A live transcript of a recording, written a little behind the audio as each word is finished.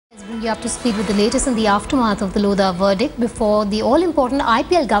bring you up to speed with the latest in the aftermath of the Lodha verdict before the all-important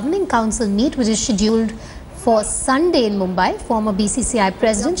IPL Governing Council meet, which is scheduled for Sunday in Mumbai. Former BCCI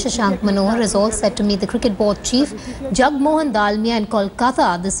President Shashank Manohar is all set to meet the Cricket Board Chief Jagmohan Dalmiya in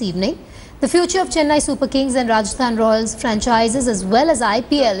Kolkata this evening. The future of Chennai Super Kings and Rajasthan Royals franchises as well as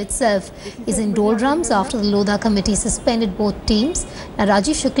IPL itself is in doldrums after the Lodha committee suspended both teams. Now,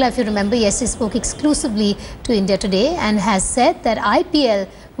 Rajiv Shukla, if you remember, yesterday spoke exclusively to India Today and has said that IPL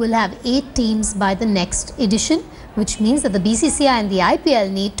will have 8 teams by the next edition, which means that the BCCI and the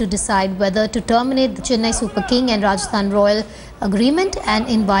IPL need to decide whether to terminate the Chennai Super King and Rajasthan Royal agreement and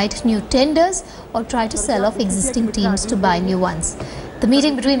invite new tenders or try to sell off existing teams to buy new ones. The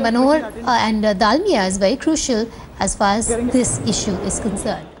meeting between Manohar and Dalmiya is very crucial as far as this issue is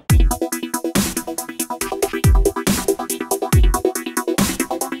concerned.